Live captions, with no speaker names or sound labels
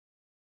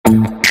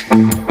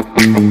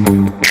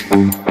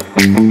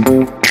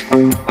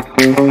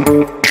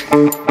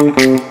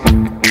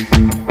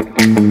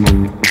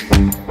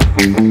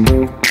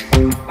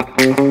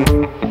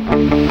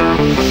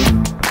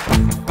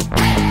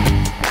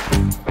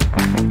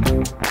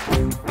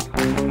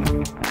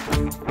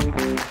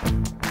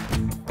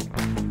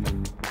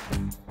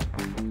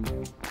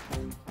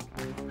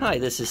Hi,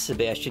 this is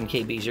Sebastian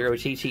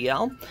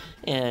KBØTTL,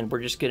 and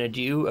we're just going to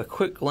do a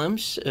quick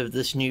glimpse of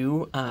this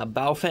new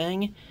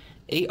Baofeng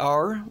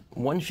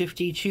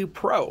AR-152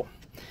 PRO.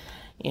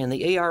 And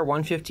the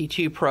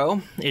AR-152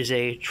 PRO is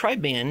a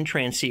tri-band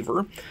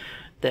transceiver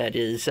that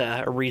is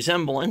a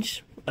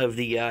resemblance of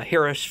the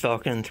Harris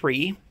Falcon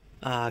 3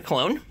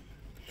 clone.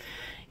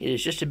 It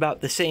is just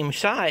about the same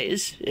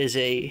size as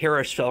a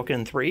Harris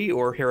Falcon 3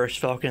 or Harris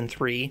Falcon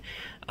 3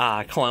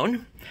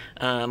 clone,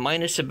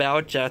 minus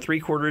about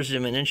 3/4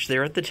 of an inch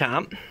there at the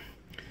top.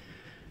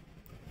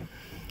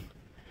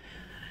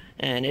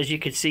 And as you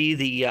can see,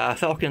 the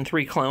Falcon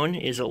 3 clone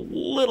is a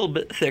little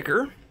bit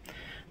thicker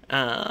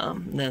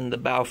than the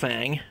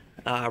Baofeng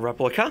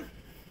replica.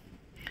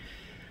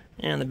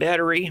 And the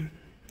battery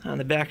on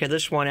the back of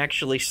this one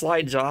actually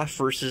slides off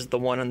versus the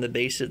one on the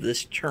base of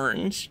this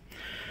turns.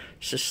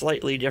 So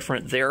slightly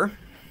different there.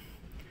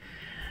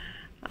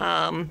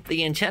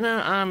 The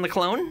antenna on the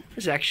clone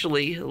is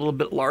actually a little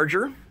bit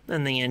larger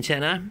than the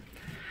antenna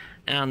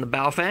on the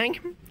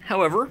Baofeng.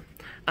 However,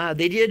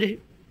 they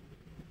did,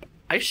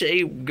 I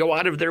say, go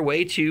out of their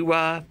way to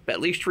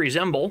at least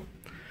resemble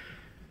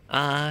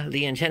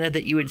the antenna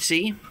that you would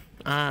see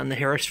on the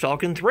Harris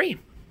Falcon 3.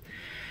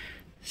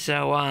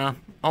 So,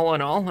 all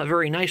in all, a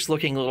very nice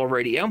looking little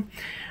radio.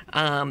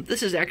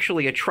 This is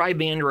actually a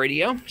tri-band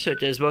radio, so it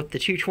does both the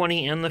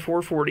 220 and the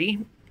 440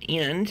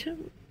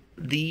 and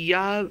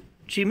the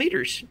 2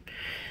 meters.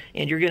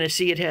 And you're going to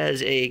see it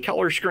has a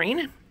color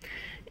screen,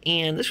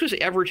 and this was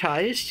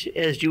advertised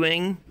as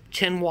doing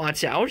 10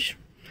 watts out.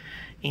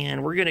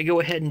 And we're going to go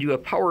ahead and do a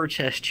power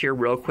test here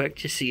real quick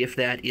to see if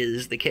that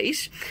is the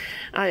case.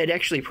 I had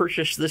actually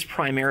purchased this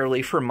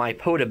primarily for my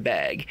POTA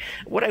bag.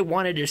 What I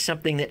wanted is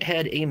something that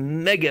had a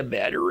mega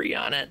battery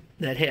on it,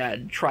 that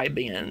had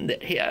tri-band,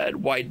 that had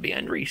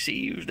wideband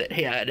receive, that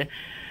had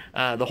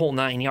the whole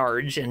 9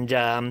 yards. And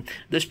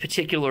this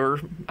particular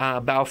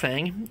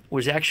Baofeng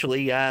was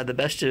actually the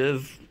best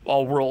of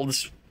all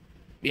worlds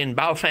in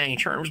Baofeng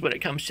terms when it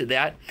comes to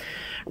that.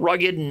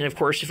 Rugged, and of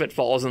course if it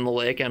falls in the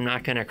lake, I'm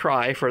not going to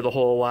cry for the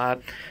whole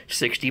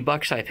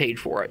 $60 I paid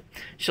for it.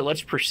 So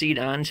let's proceed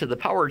on to the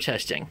power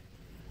testing.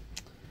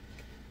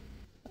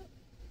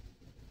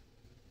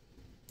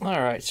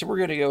 Alright, so we're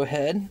going to go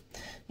ahead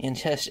and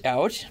test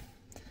out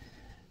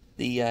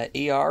the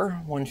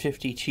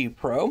AR-152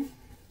 PRO.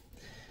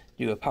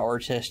 Do a power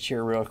test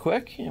here real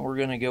quick, and we're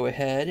going to go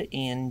ahead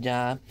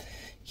and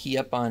key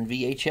up on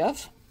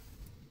VHF.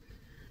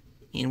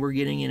 And we're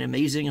getting an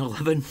amazing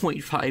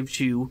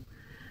 11.52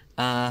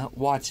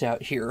 watts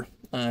out here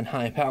on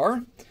high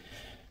power.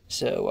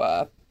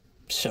 So,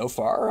 so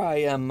far I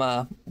am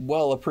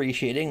well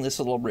appreciating this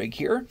little rig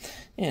here.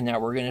 And now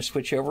we're going to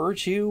switch over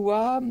to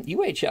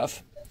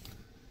UHF.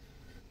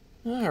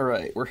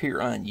 Alright, we're here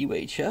on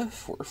UHF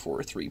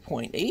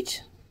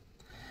 443.8.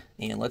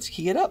 And let's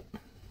key it up.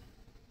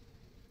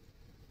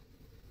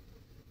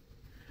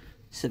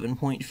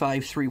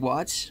 7.53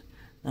 watts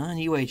on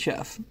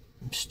UHF.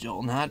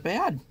 Still not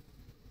bad.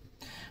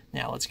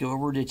 Now let's go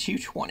over to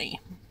 220.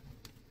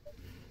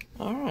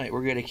 Alright,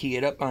 we're going to key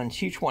it up on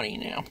 220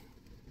 now.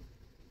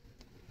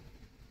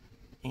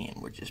 And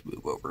we'll just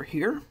move over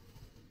here.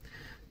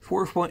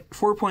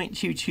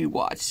 4.22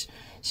 watts.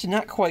 So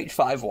not quite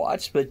 5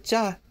 watts, but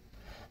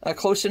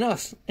close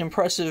enough.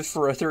 Impressive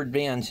for a third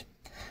band.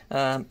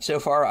 So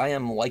far, I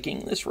am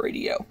liking this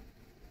radio.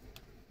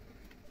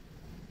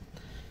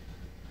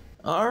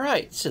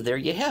 Alright, so there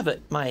you have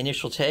it. My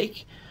initial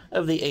take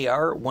of the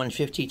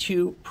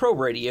AR-152 PRO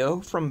radio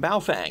from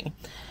Baofeng.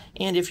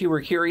 And if you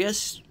were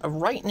curious,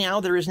 right now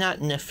there is not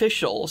an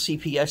official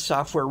CPS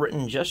software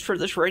written just for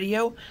this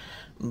radio,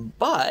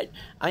 but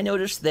I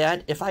noticed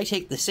that if I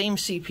take the same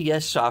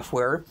CPS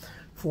software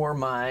for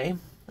my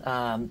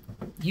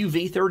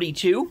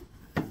UV-32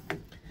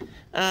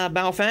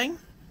 Baofeng,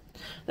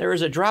 there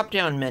is a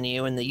drop-down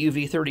menu in the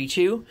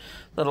UV-32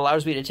 that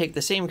allows me to take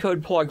the same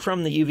code plug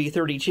from the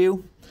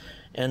UV-32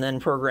 and then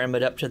program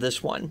it up to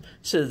this one.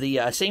 So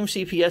the same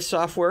CPS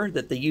software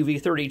that the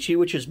UV-32,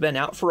 which has been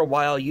out for a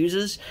while,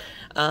 uses,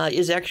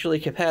 is actually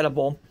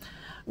compatible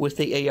with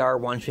the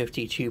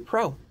AR-152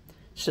 PRO.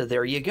 So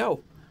there you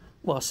go.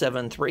 Well,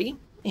 7-3,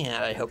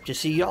 and I hope to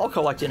see y'all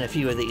collecting a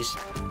few of these.